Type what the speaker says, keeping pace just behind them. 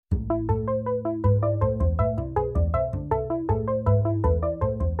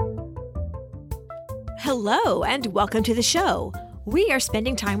Hello, and welcome to the show. We are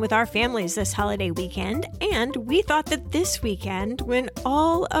spending time with our families this holiday weekend, and we thought that this weekend, when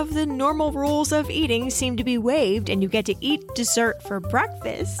all of the normal rules of eating seem to be waived and you get to eat dessert for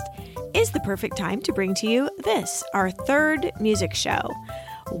breakfast, is the perfect time to bring to you this, our third music show.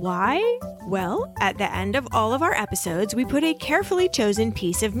 Why? Well, at the end of all of our episodes, we put a carefully chosen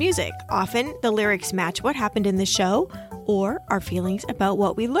piece of music. Often, the lyrics match what happened in the show or our feelings about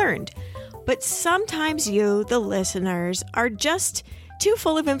what we learned. But sometimes you, the listeners, are just too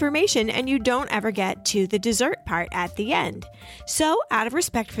full of information and you don't ever get to the dessert part at the end. So, out of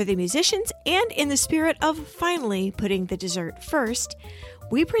respect for the musicians and in the spirit of finally putting the dessert first,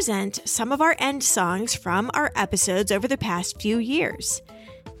 we present some of our end songs from our episodes over the past few years.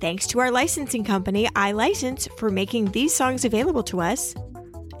 Thanks to our licensing company, iLicense, for making these songs available to us.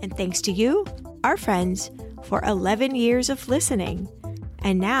 And thanks to you, our friends, for 11 years of listening.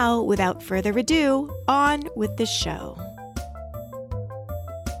 And now, without further ado, on with the show.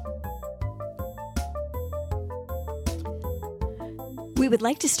 We would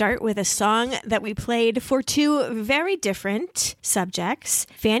like to start with a song that we played for two very different subjects.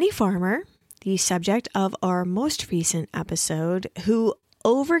 Fanny Farmer, the subject of our most recent episode, who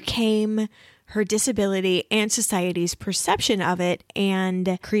overcame her disability and society's perception of it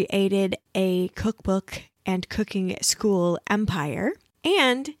and created a cookbook and cooking school empire.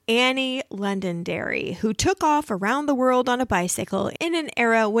 And Annie Londonderry, who took off around the world on a bicycle in an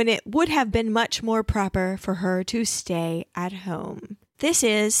era when it would have been much more proper for her to stay at home. This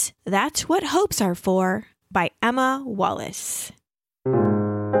is That's What Hopes Are For by Emma Wallace.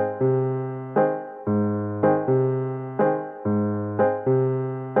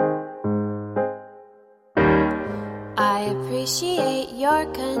 I appreciate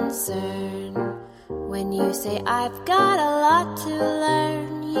your concern. When you say I've got a lot to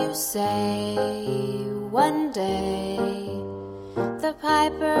learn, you say one day the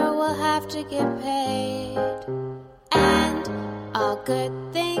piper will have to get paid, and all good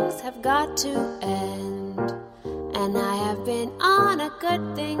things have got to end, and I have been on a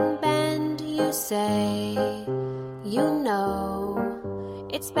good thing bend. You say, you know,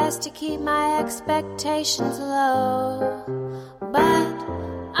 it's best to keep my expectations low, but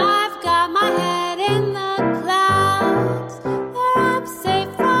I've got my head in the clouds, where I'm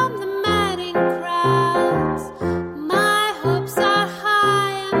safe from the madding crowds. My hopes are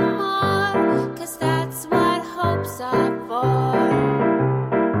high and more, 'cause that's what hopes are for.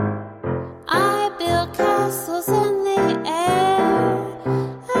 I build castles in the air,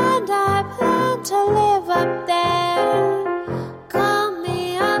 and I plan to live up there. Call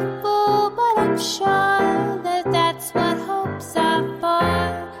me a fool, but I'm sure that that's what hopes are for.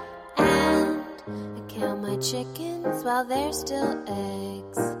 Chickens while they're still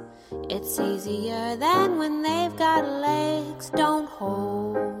eggs. It's easier than when they've got legs. Don't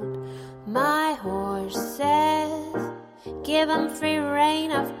hold my horses, give them free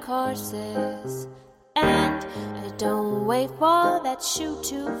rein of courses, and don't wait for that shoe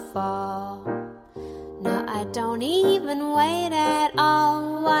to fall. No, I don't even wait at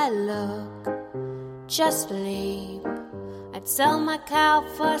all. I look, just sleep. I'd sell my cow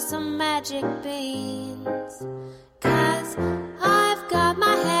for some magic beans, 'cause I've got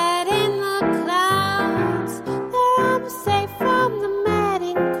my head in the clouds, there I'm safe from the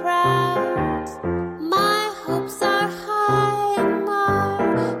madding crowds. My hopes are high and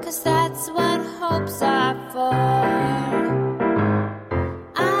more, 'cause that's what hopes are for.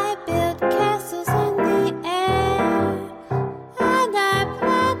 I build castles in the air, and I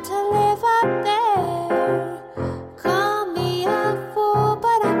plan to live up there.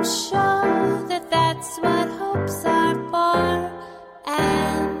 I'm sure that that's what hopes are for,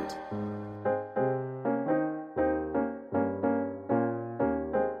 and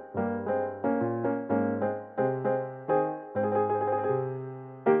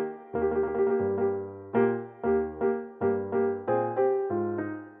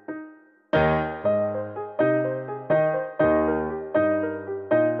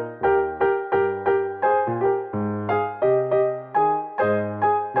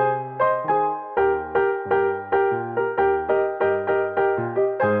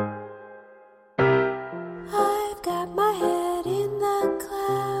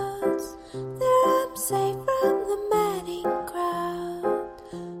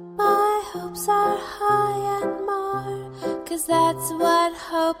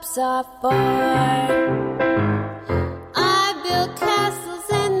hopes are for. I build castles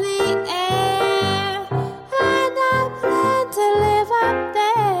in the air, and I plan to live up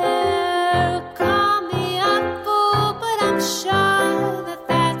there. Call me a fool, but I'm sure that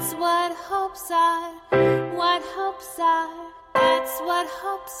that's what hopes are.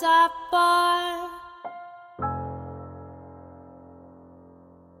 hopes are for.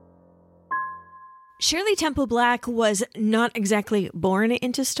 Shirley Temple Black was not exactly born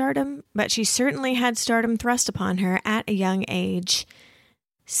into stardom, but she certainly had stardom thrust upon her at a young age.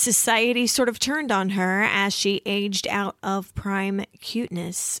 Society sort of turned on her as she aged out of prime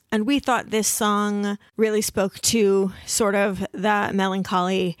cuteness. And we thought this song really spoke to sort of the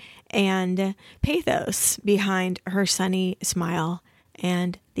melancholy and pathos behind her sunny smile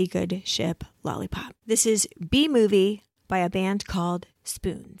and the good ship Lollipop. This is B-Movie by a band called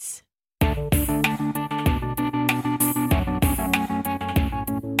Spoons.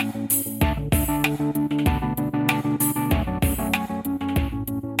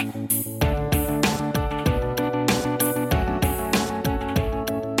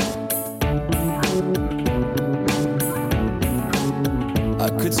 I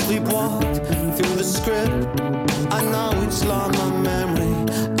could sleepwalk through the script. I know it's long my memory.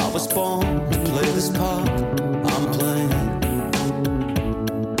 I was born to play this part I'm playing.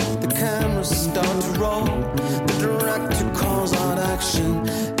 The cameras start to roll. The director calls out action,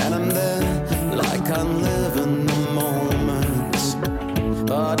 and I'm there like I'm living the moment.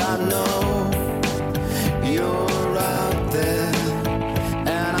 But I know you're out there,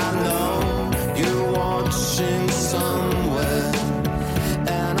 and I know you're watching somewhere.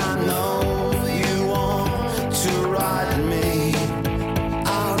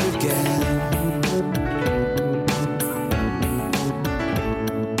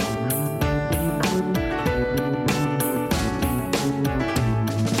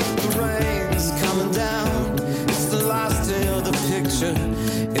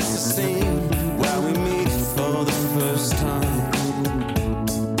 It's the scene where we meet for the first time.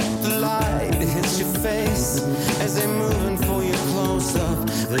 The light hits your face as they're moving for your close-up.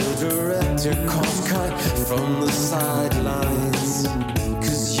 The director calls cut from the sidelines.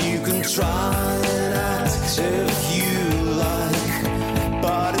 'Cause you can try and act if you like,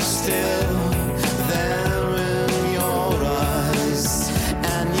 but it's still there in your eyes.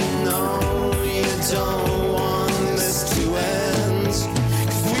 And you know you don't want this to end.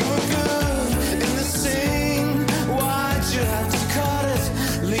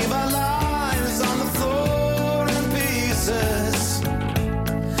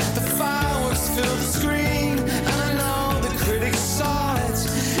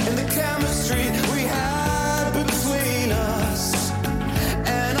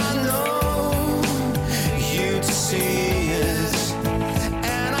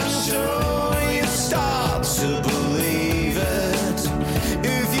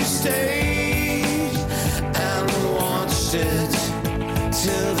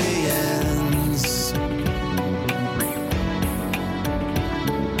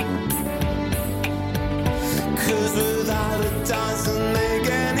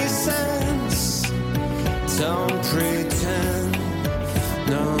 Don't pretend,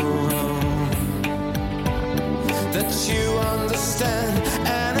 no, that you understand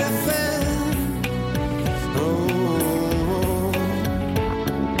anything. Oh,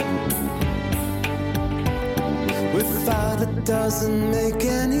 without it doesn't make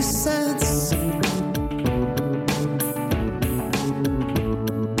any sense.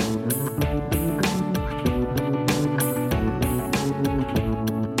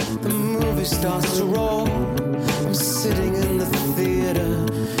 The movie starts to roll. I'm sitting in the theater,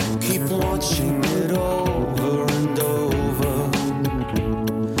 keep watching it over and over.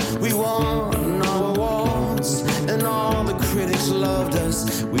 We won our awards, and all the critics loved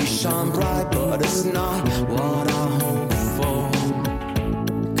us. We shone bright, but it's not what I hoped for.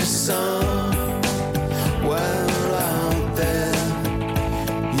 'Cause somewhere out there,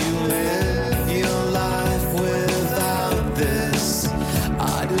 you live your life without this.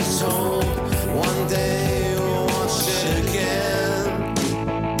 I just hope one day again.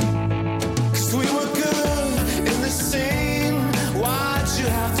 'Cause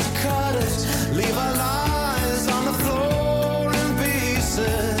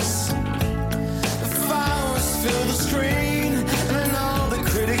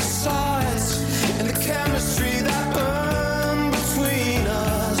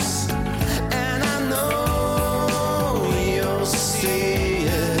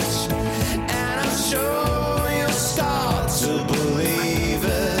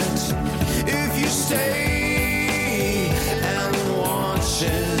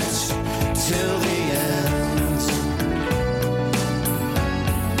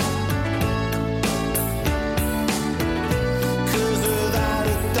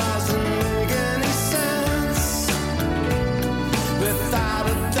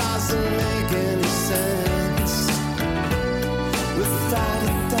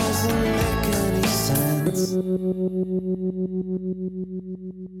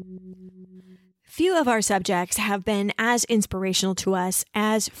Few of our subjects have been as inspirational to us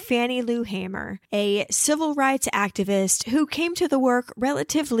as Fannie Lou Hamer, a civil rights activist who came to the work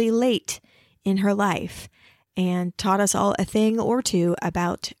relatively late in her life and taught us all a thing or two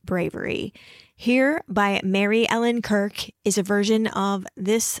about bravery. Here by Mary Ellen Kirk is a version of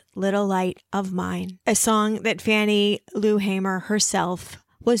This Little Light of Mine, a song that Fannie Lou Hamer herself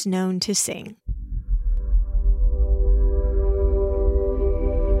was known to sing.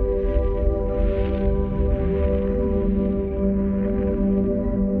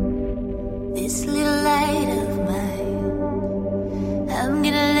 This little light of mine, I'm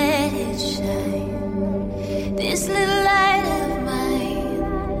gonna let it shine. This little light of mine,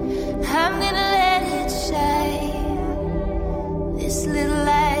 I'm gonna let it shine. This little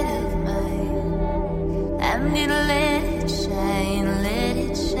light of mine, I'm gonna let it shine, let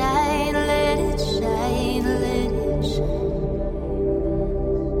it shine, let it shine, let it shine.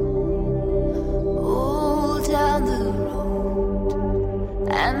 All down the road,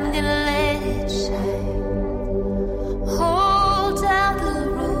 I'm gonna let it shine. All down the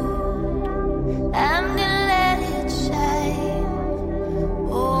road, I'm gonna let it shine.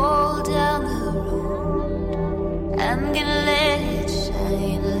 All down the road, I'm gonna let it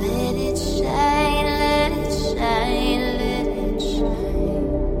shine, let it shine, let it shine, let it shine.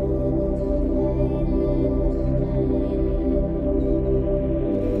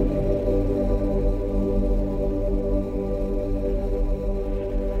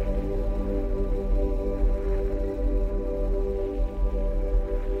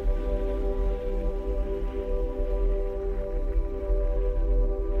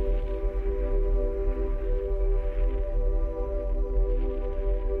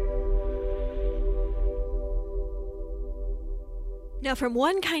 Now, from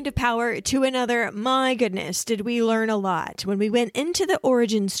one kind of power to another, my goodness, did we learn a lot when we went into the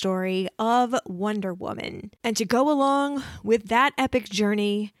origin story of Wonder Woman. And to go along with that epic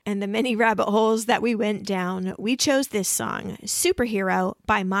journey and the many rabbit holes that we went down, we chose this song, Superhero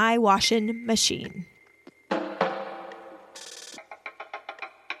by My Washing Machine.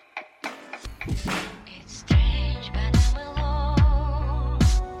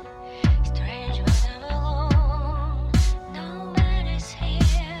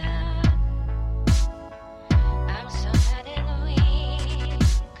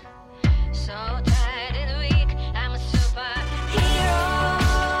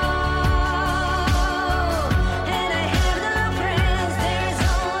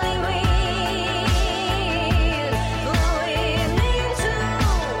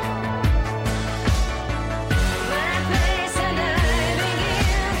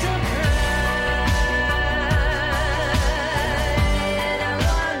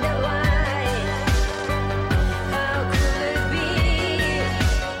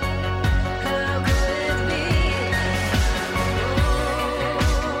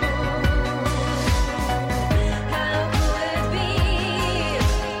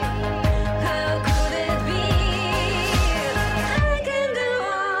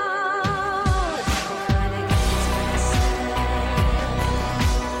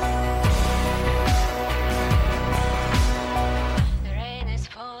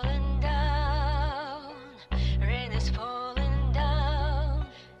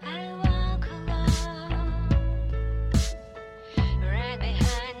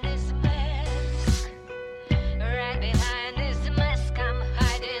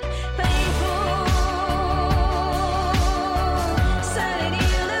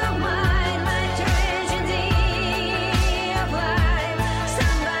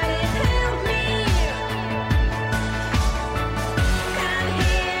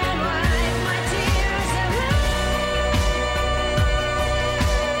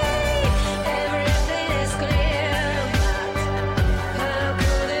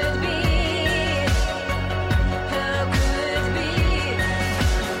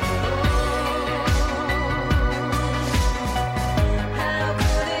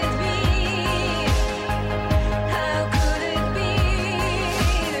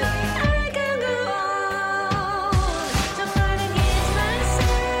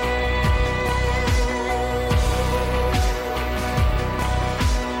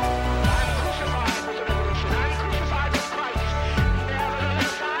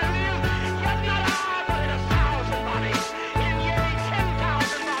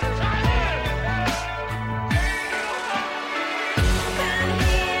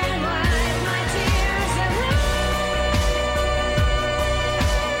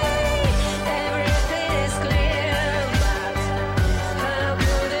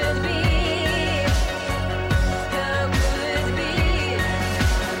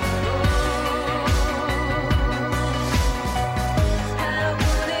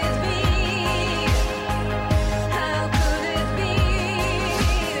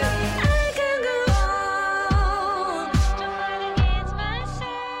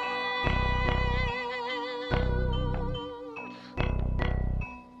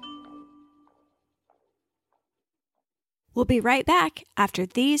 We'll be right back after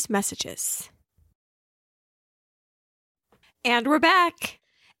these messages. And we're back.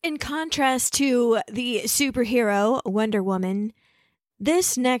 In contrast to the superhero Wonder Woman,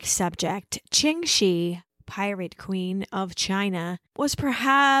 this next subject, Qing Shi, Pirate Queen of China, was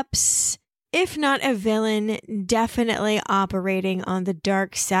perhaps, if not a villain, definitely operating on the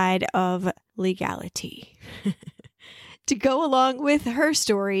dark side of legality. To go along with her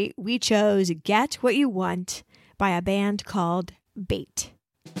story, we chose Get What You Want by a band called Bait.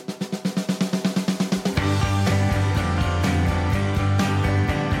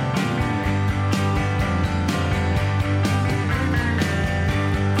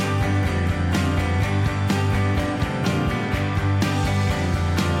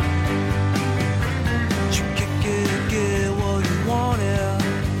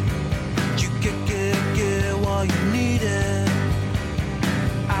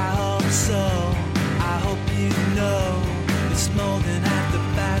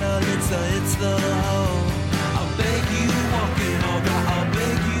 It's the whole. I'll beg you walking, alright. I'll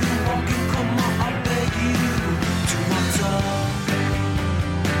beg you walking, come on. I'll beg you to walk.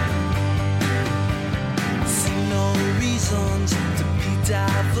 See no reasons to be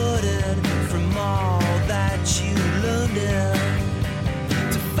diverted from all that you learned.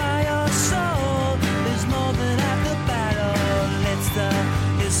 To fire your soul is more than half the battle. It's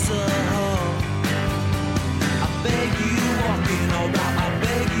the whole. I'll beg you walking, alright. I'll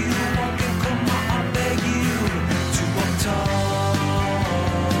beg you.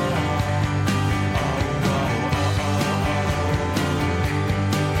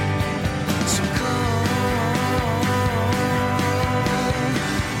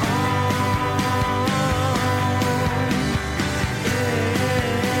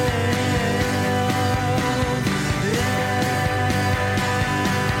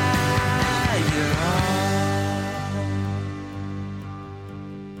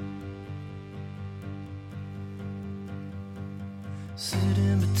 Sit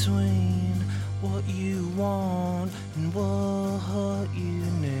in between what you want and what you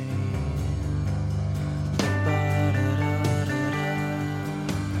need.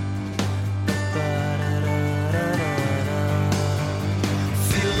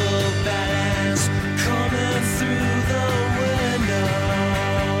 Feel the balance coming through the window.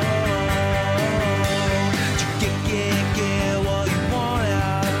 You get what you want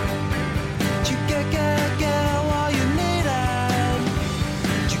out. You get what you need out.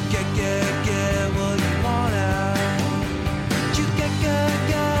 You get what you want out. You get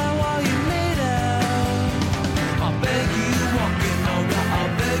what you need out. I'll beg you walking, alright.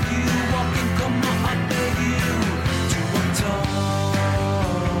 I'll beg you walking, come on. I'll beg you to walk tall.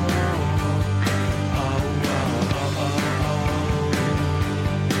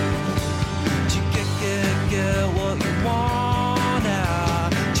 You get what you want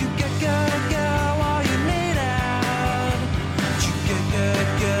out. You get what you need out. You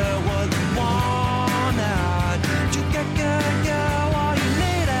get what you want out. You get what you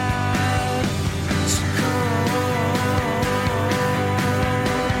need out. So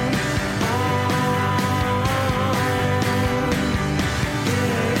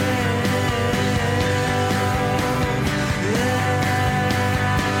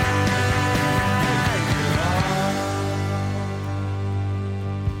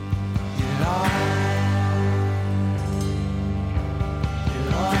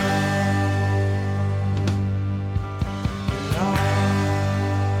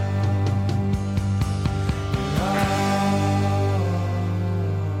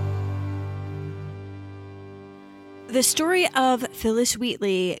The story of Phyllis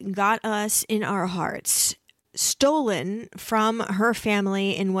Wheatley got us in our hearts. Stolen from her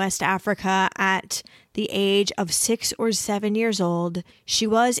family in West Africa at the age of 6 or 7 years old, she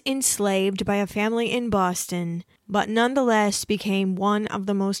was enslaved by a family in Boston, but nonetheless became one of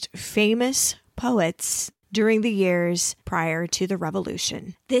the most famous poets during the years prior to the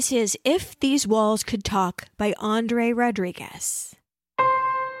Revolution. This is If These Walls Could Talk by Andre Rodriguez.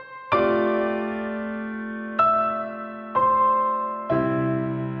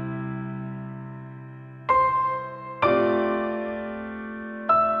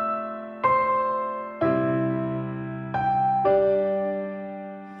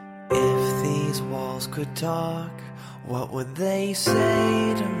 Could talk, what would they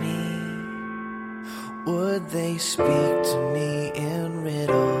say to me? Would they speak to me in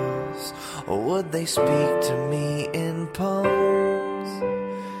riddles, or would they speak to me in poems?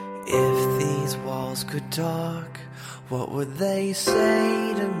 If these walls could talk, what would they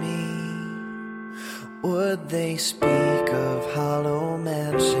say to me? Would they speak of hollow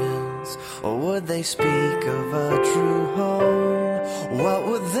mansions, or would they speak of a true home? What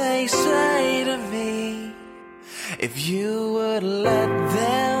would they say to me if you would let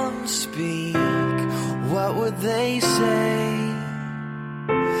them speak? What would they say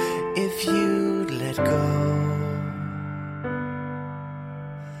if you'd let go?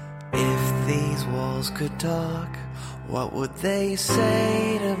 If these walls could talk, what would they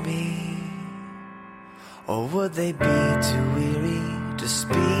say to me? Or would they be too weary to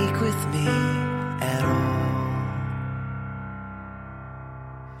speak with me at all?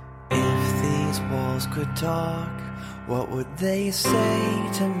 If these walls could talk, what would they say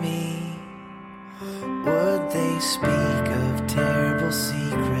to me? Would they speak of terrible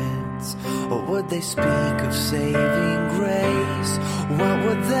secrets? Or would they speak of saving grace? What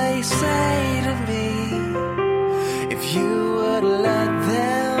would they say to me if you would let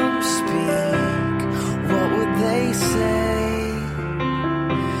them speak? What would they say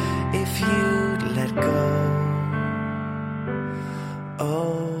if you'd let go?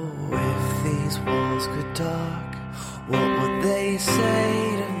 Oh, if these walls could talk, what would they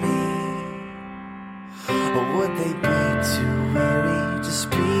say to me? Or would they be too weary to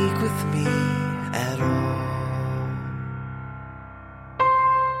speak with me at all?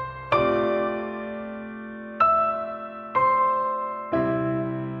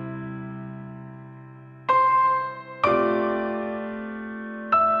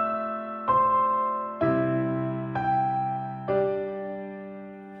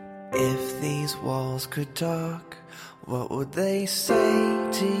 If these walls could talk, what would they say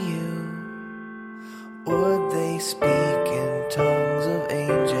to you? Would they speak in tongues of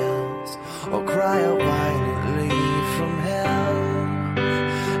angels, or cry out violently from hell?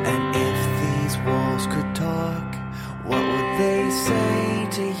 And if these walls could talk, what would they say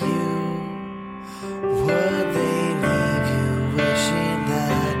to you? Would they leave you wishing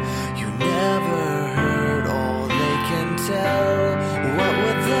that you never heard all they can tell? What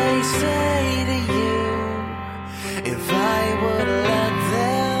would they say to you if I would let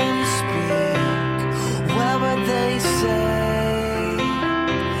them speak? What would they say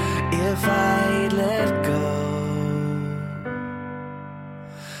if I let go?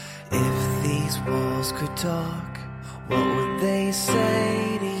 If these walls could talk, what would they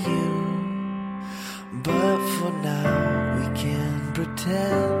say to you? But for now we can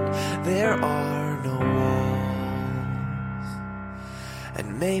pretend there are no walls.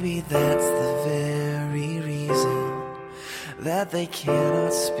 And maybe that's the very reason that they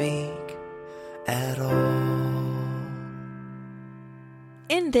cannot speak at all.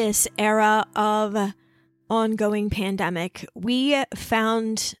 In this era of ongoing pandemic, we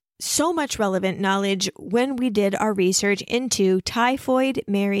found so much relevant knowledge when we did our research into Typhoid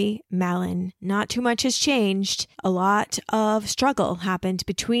Mary Mallon. Not too much has changed. A lot of struggle happened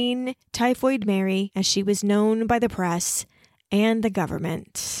between Typhoid Mary, as she was known by the press, and the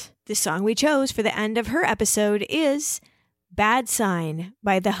government. The song we chose for the end of her episode is Bad Sign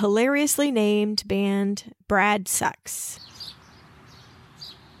by the hilariously named band Brad Sucks.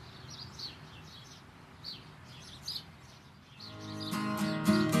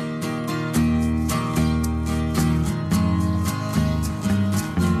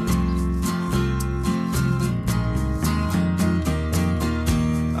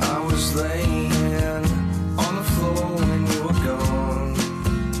 I was laying on the floor when you were gone,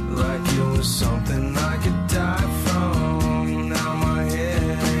 like it was something I could die from. Now my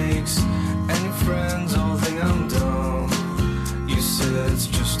head aches, and your friends all think I'm dumb.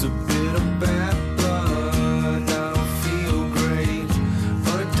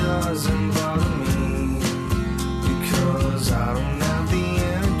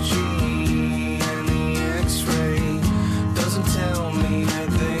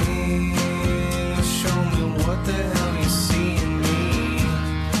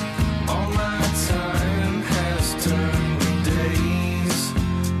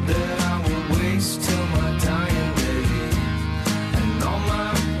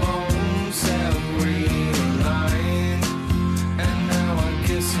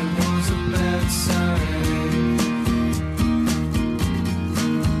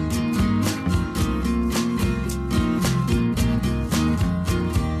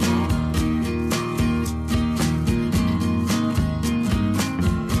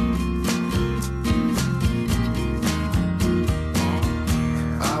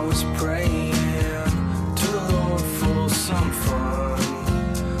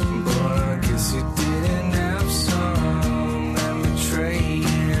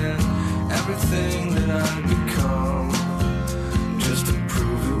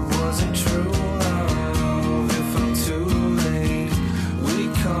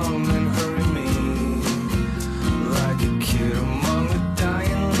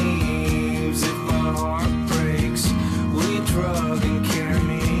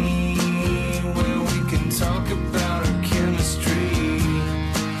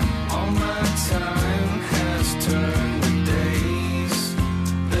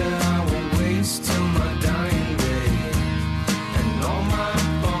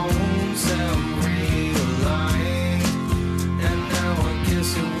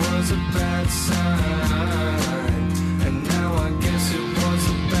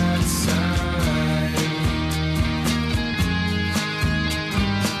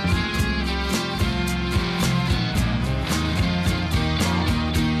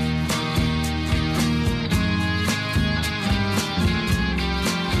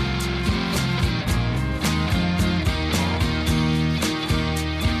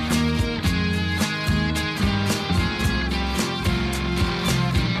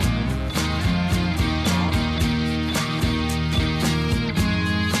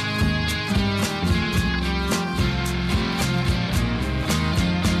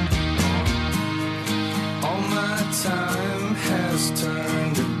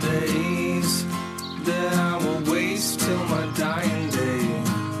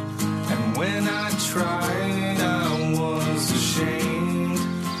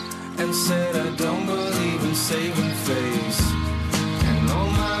 and said I don't believe in saving face. And all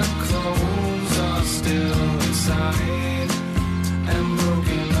my clothes are still inside and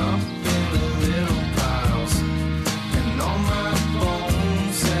broken up into little piles. And all my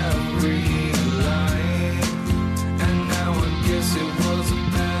bones have realigned. And now I guess it was a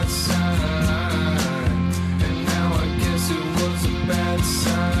bad sign. And now I guess it was a bad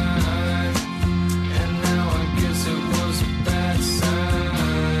sign. And now I guess it was a bad sign.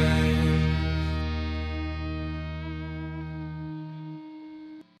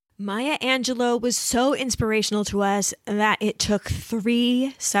 Maya Angelou was so inspirational to us that it took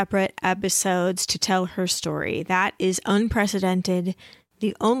 3 separate episodes to tell her story. That is unprecedented,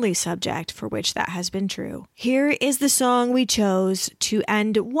 the only subject for which that has been true. Here is the song we chose to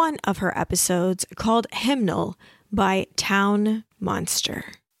end one of her episodes, called Hymnal by Town Monster.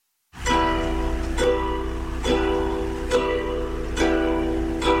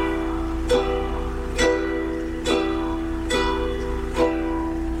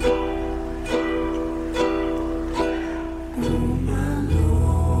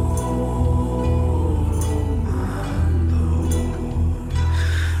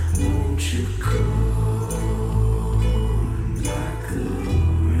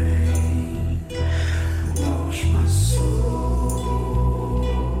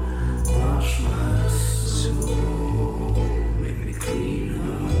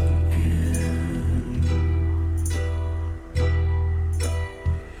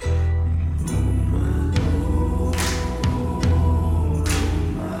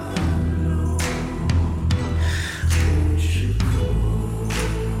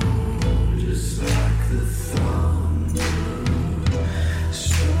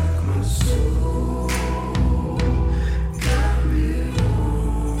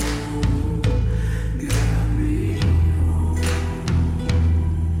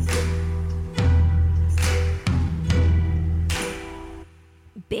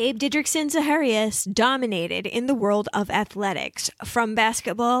 Babe Didrikson Zaharias dominated in the world of athletics, from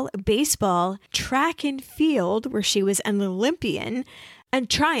basketball, baseball, track and field, where she was an Olympian, and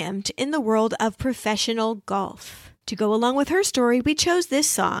triumphed in the world of professional golf. To go along with her story, we chose this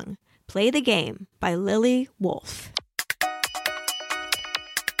song, Play the Game by Lily Wolf.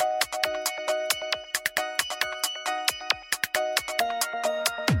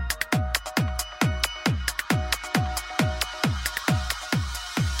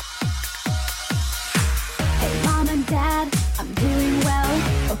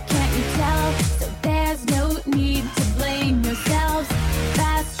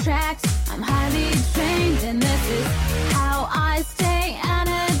 How I stay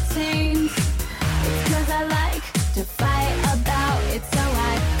entertained. It's 'cause I like to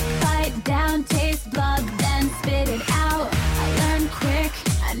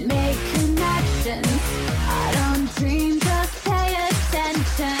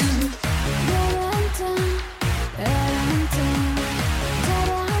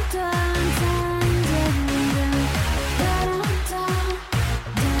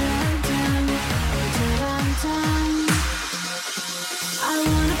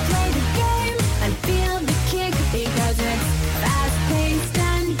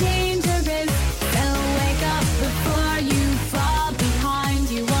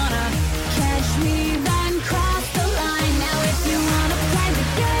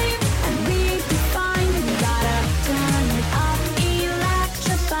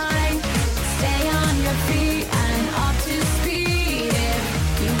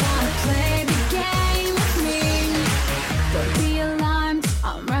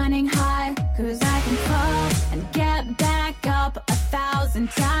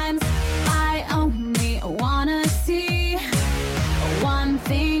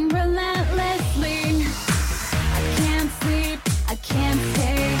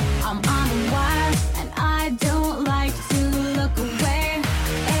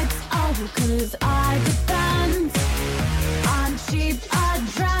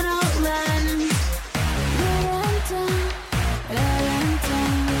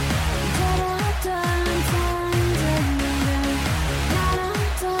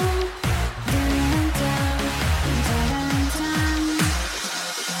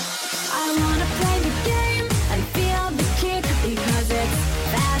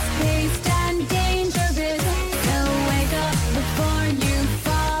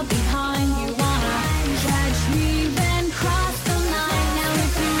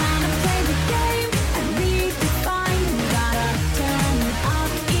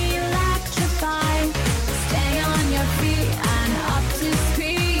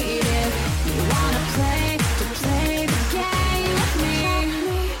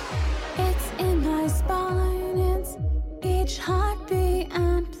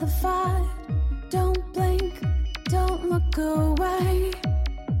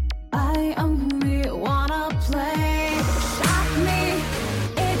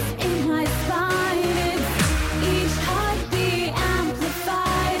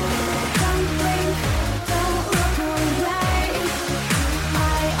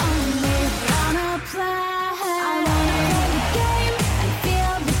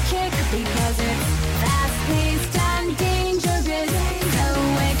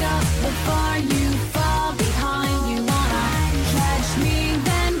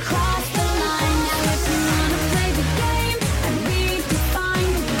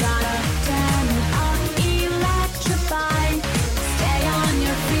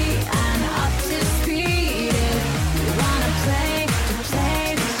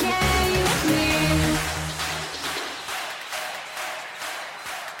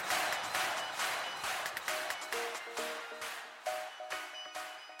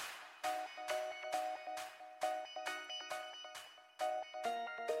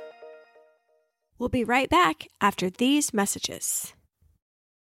We'll be right back after these messages.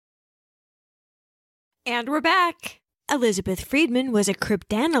 And we're back. Elizabeth Friedman was a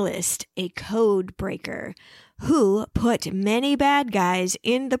cryptanalyst, a code breaker, who put many bad guys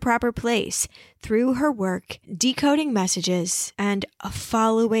in the proper place through her work decoding messages and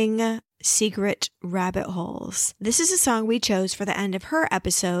following secret rabbit holes. This is a song we chose for the end of her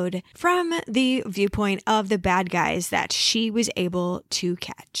episode from the viewpoint of the bad guys that she was able to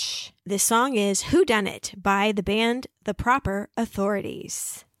catch. This song is Whodunit by the band The Proper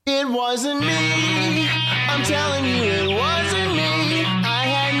Authorities. It wasn't me, I'm telling you it wasn't me. I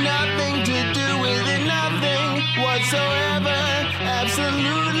had nothing to do with it, nothing whatsoever.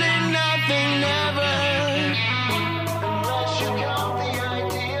 Absolutely nothing, never. Unless you count the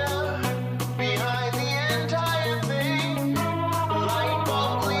idea behind the entire thing. Light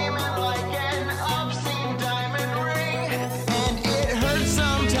bulb gleaming like an obscene diamond ring. And it hurts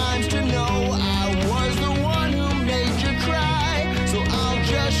sometimes to know I was the one who made you cry. So I'll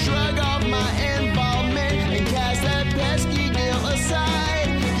just shrug off my involvement and cast that pesky guilt aside.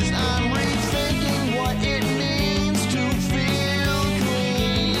 'Cause I'm rethinking what it means to feel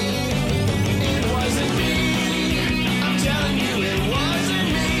clean. It wasn't me, I'm telling you it wasn't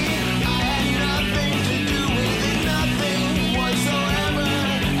me. I had nothing to do with it, nothing whatsoever.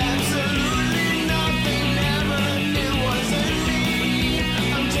 Absolutely nothing, never. It wasn't me,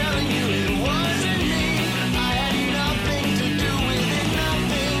 I'm telling you it wasn't me. I had nothing to do with it,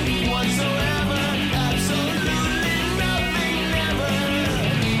 nothing whatsoever. Absolutely nothing, never.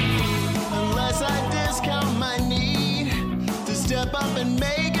 Unless I discount my need to step up and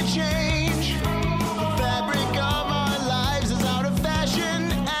make a change. The fabric of our lives is out of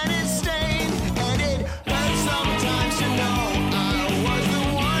fashion and it's stained. And it hurts sometimes to know I was the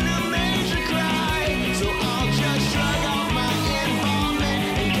one who made you cry. So I'll just shrug off my involvement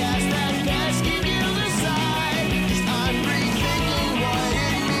and cast that pesky guilt aside. 'Cause I'm rethinking what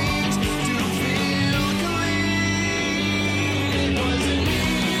it means to feel clean. It wasn't me,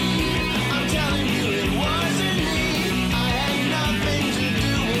 I'm telling you it wasn't me. I had nothing to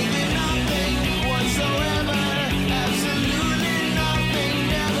do with it, nothing whatsoever. Absolutely nothing,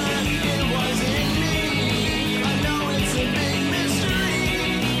 never. It wasn't me. I know it's a big mystery,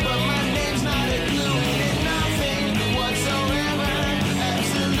 but my name's not a clue in it, nothing whatsoever.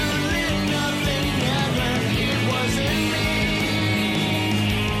 Absolutely nothing, never. It wasn't me.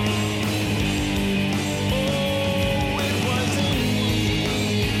 Oh, it wasn't me.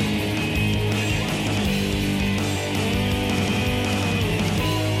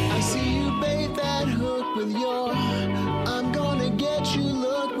 I see you bait that hook with your I'm gonna get you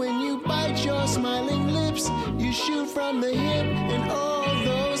look. When you bite your smiling lips, you shoot from the hip and all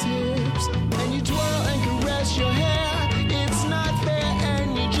those hips. And you twirl and caress your hair. It's not fair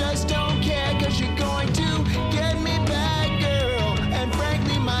and you just don't care. 'Cause you're going to get me back, girl. And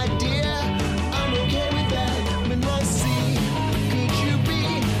frankly, my dear, I'm okay with that. But let's see, could you be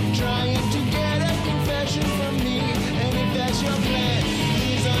trying to get a confession from me? And if that's your plan,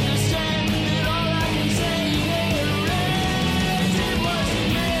 please understand that all I can say here is it wasn't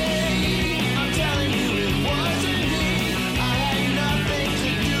me. I'm telling you it wasn't me. I had nothing to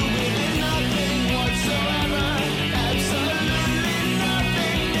do with it, nothing whatsoever. Absolutely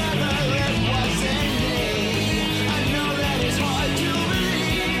nothing, never. It wasn't me. I know that it's hard to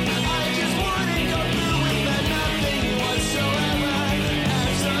believe. I just wouldn't go through with that nothing whatsoever.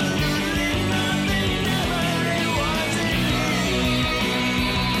 Absolutely nothing, never. It wasn't me.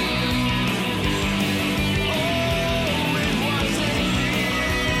 Oh, it wasn't me.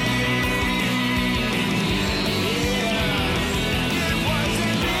 Yeah, it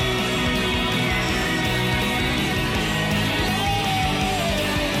wasn't me.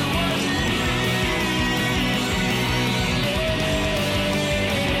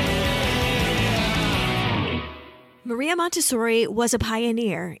 Maria Montessori was a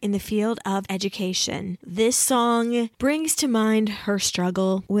pioneer in the field of education. This song brings to mind her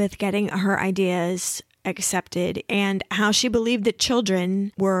struggle with getting her ideas accepted and how she believed that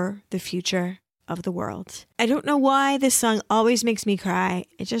children were the future of the world. I don't know why this song always makes me cry.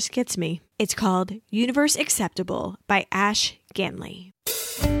 It just gets me. It's called Universe Acceptable by Ash Ganley.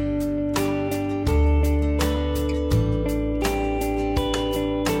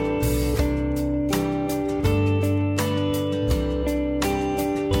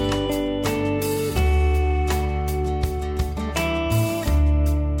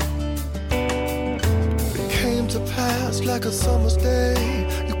 Came to pass like a summer's day.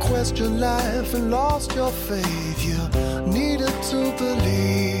 You questioned life and lost your faith. You needed to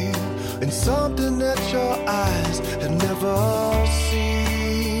believe in something that your eyes had never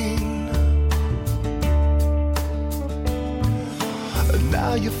seen.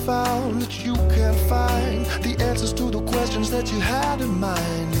 Now you found that you can't find the answers to the questions that you had in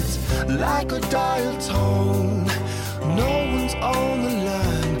mind. It's like a dial tone, no one's on the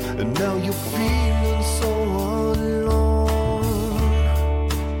line, and now you're feeling so alone.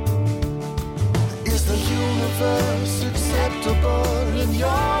 Is the universe acceptable in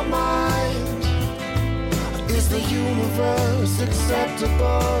your mind? Is the universe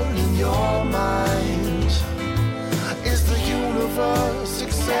acceptable in your mind? Is the universe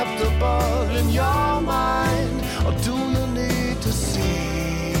acceptable in your mind? Or do you need to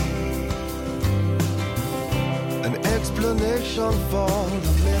see an explanation for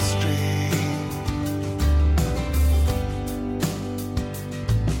the mystery?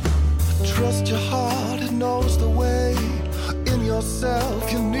 Trust your heart, it knows the way. In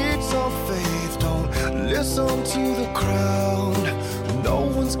yourself, you need some faith. Don't listen to the crowd. No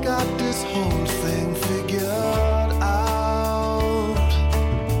one's got this whole thing figured out.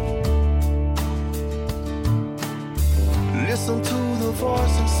 Listen to the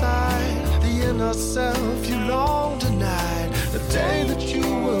voice inside, the inner self you long denied. The day that you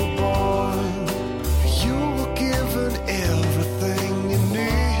were born, you were given everything you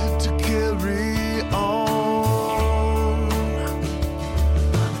need to carry on.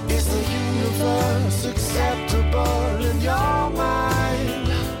 Is the universe acceptable in your mind?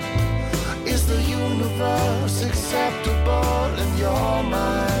 Is the universe acceptable in your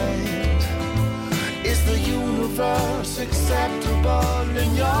mind? Is the universe acceptable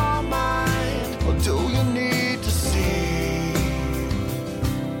in your mind? Or do you need to see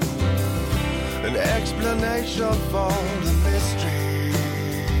an explanation for the mystery?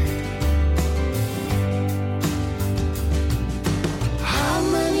 How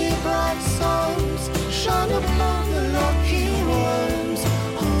many bright suns shine upon the lucky ones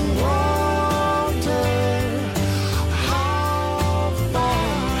who wander? How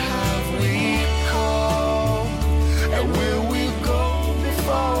far have we come? And will we go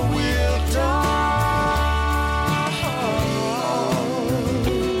before we're done?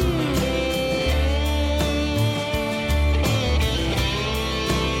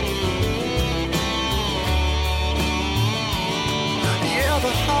 Yeah,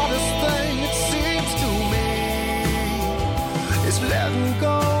 the hardest thing it seems to me is letting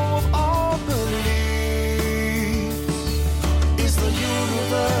go of all beliefs. Is the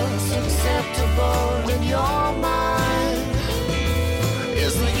universe acceptable in your mind?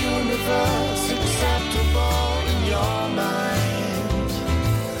 Is the universe acceptable in your mind?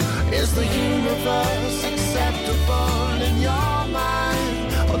 Is the universe acceptable in your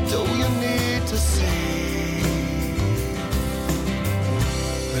mind? Or do you need to see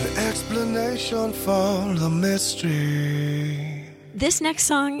an explanation for the mystery? This next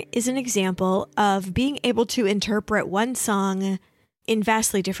song is an example of being able to interpret one song in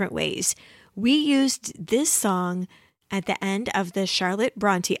vastly different ways. We used this song at the end of the Charlotte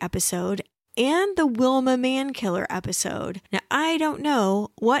Bronte episode and the Wilma Mankiller episode. Now, I don't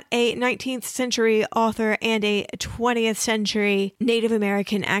know what a 19th century author and a 20th century Native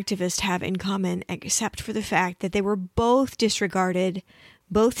American activist have in common, except for the fact that they were both disregarded,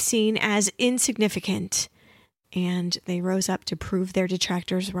 both seen as insignificant, and they rose up to prove their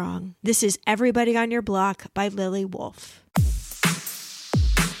detractors wrong. This is Everybody on Your Block by Lily Wolf.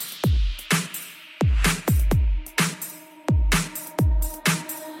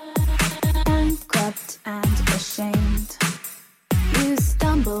 Bankrupt and ashamed, you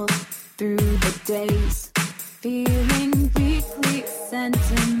stumble through the days, feeling deeply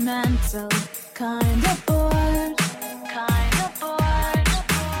sentimental, kind of bored,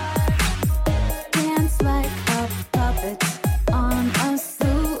 dance like a puppet on a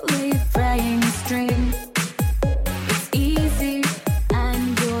slowly fraying string. It's easy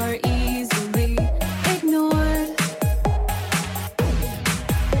and you're easily ignored.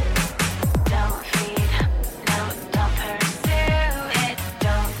 Don't feed, no, don't pursue it.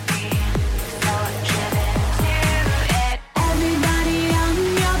 Don't be so driven to it. Everybody on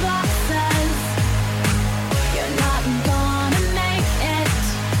your block says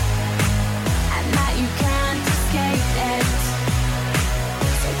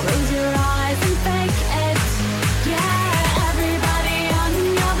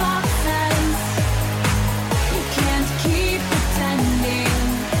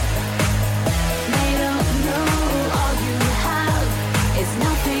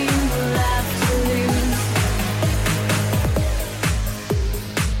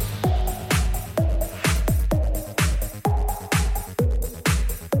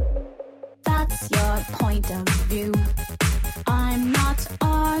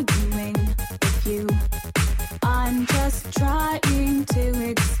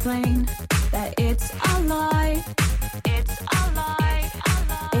explain that it's a lie. It's a lie, a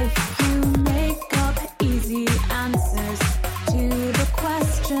lie. If you make up easy answers to the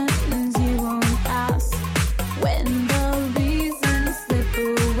questions you won't ask, when the reasons slip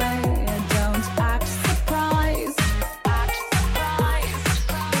away, don't act surprised. Act surprised.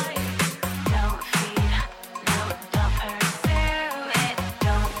 Don't feed, don't pursue it.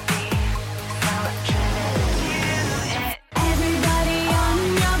 Don't be so driven to it. Everybody on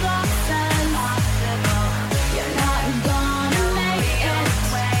your block says you're not gonna make it,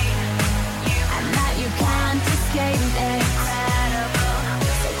 and that you can't escape it.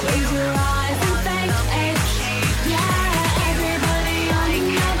 So close your eyes and think it. Yeah, everybody on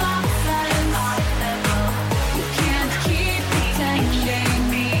your block says you can't keep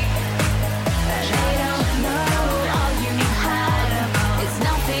pretending that they don't know all you had is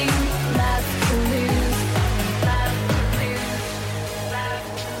nothing left to lose. Left to lose. Left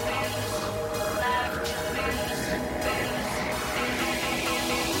to lose. Left to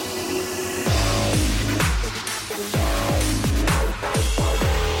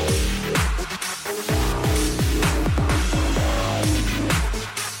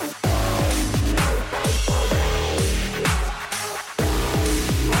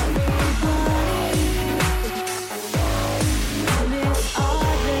This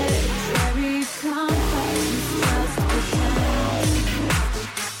arbitrary complex just pretend.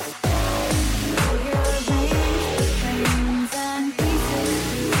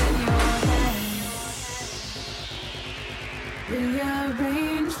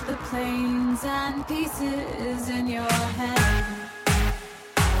 Rearrange the planes and pieces in your head.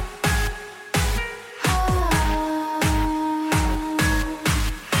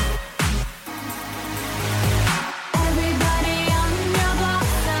 Everybody on your block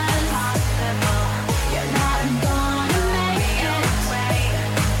says you're not gonna make it,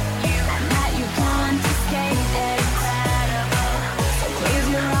 and that you can't escape it. So close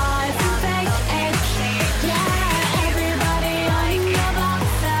your eyes and think it. Yeah, everybody on your block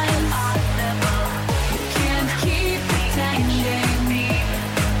says you can't keep pretending.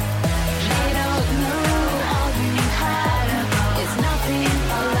 They don't know all you had is nothing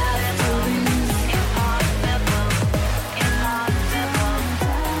left to lose.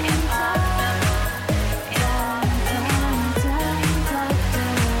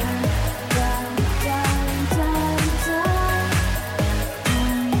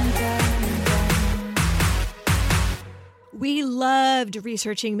 We loved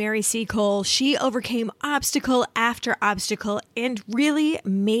researching Mary C. Cole. She overcame obstacle after obstacle and really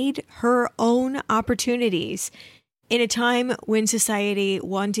made her own opportunities in a time when society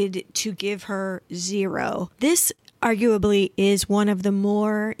wanted to give her zero. This arguably is one of the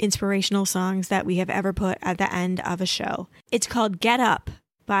more inspirational songs that we have ever put at the end of a show. It's called Get Up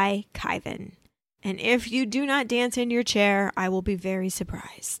by Kyvan. And if you do not dance in your chair, I will be very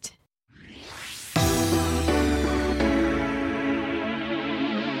surprised.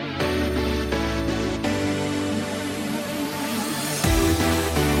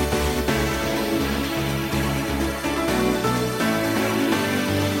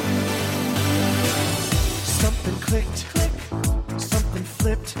 Something clicked, something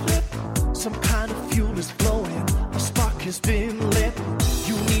flipped, some kind of fuel is flowing, a spark has been lit.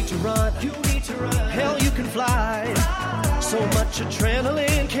 You need to run, hell you can fly, so much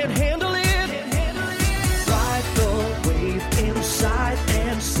adrenaline can't handle it. Ride the wave inside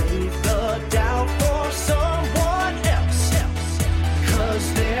and save the doubt for someone else,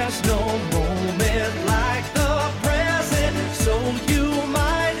 'cause there's no moment like the present, so you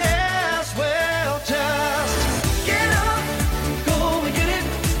might as well just get up, go and get it.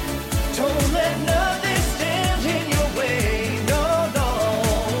 Don't let nothing stand in your way. No, no.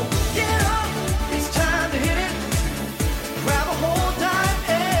 Get up, it's time to hit it. Grab a hold tight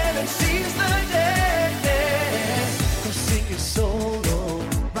and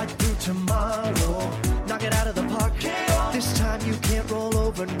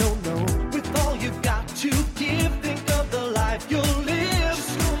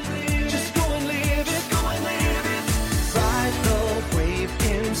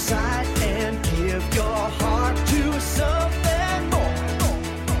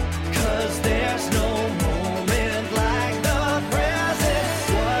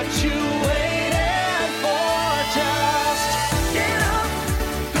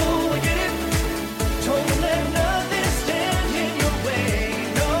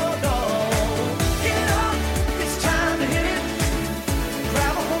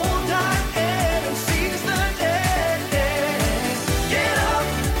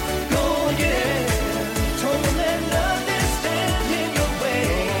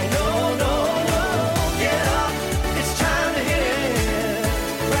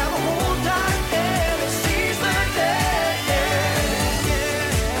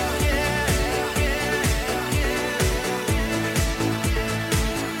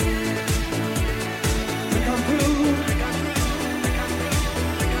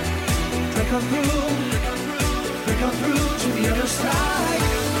on through, break on through to the other side.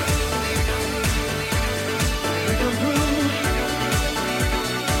 Break on through,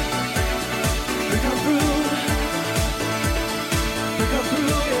 break on through, break on through,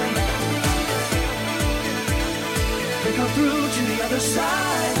 yeah. Break on through to the other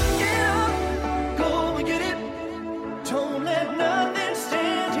side. Get up, go and get it. Don't let nothing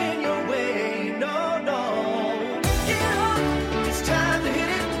stand in your way. No, no. Get up, it's time to hit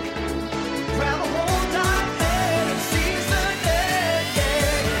it. Grab a hold tight and seize the day. Yeah.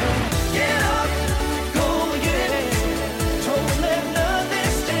 Get up, go and get it. Don't let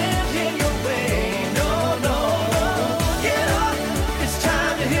nothing stand in your way. No, no. Get up, it's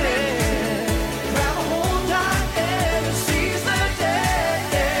time to hit it. Grab a hold tight and seize the day.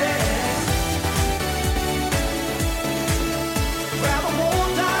 Grab a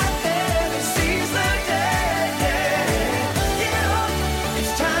hold tight and seize the day. Get up,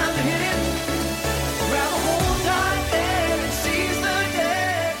 it's time to hit it. Grab a hold tight and seize the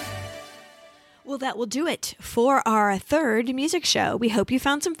day. Well, that will do it for our third music show. We hope you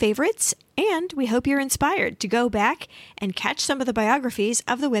found some favorites, and we hope you're inspired to go back and catch some of the biographies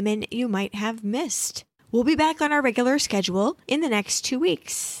of the women you might have missed. We'll be back on our regular schedule in the next 2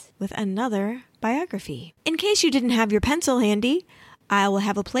 weeks with another biography. In case you didn't have your pencil handy, I will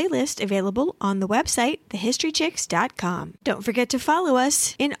have a playlist available on the website, thehistorychicks.com. Don't forget to follow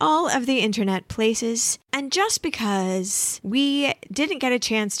us in all of the internet places. And just because we didn't get a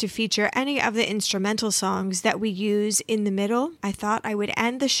chance to feature any of the instrumental songs that we use in the middle, I thought I would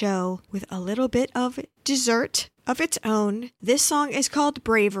end the show with a little bit of dessert of its own. This song is called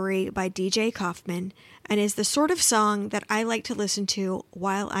Bravery by DJ Kaufman and is the sort of song that I like to listen to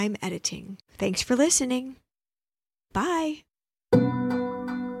while I'm editing. Thanks for listening. Bye.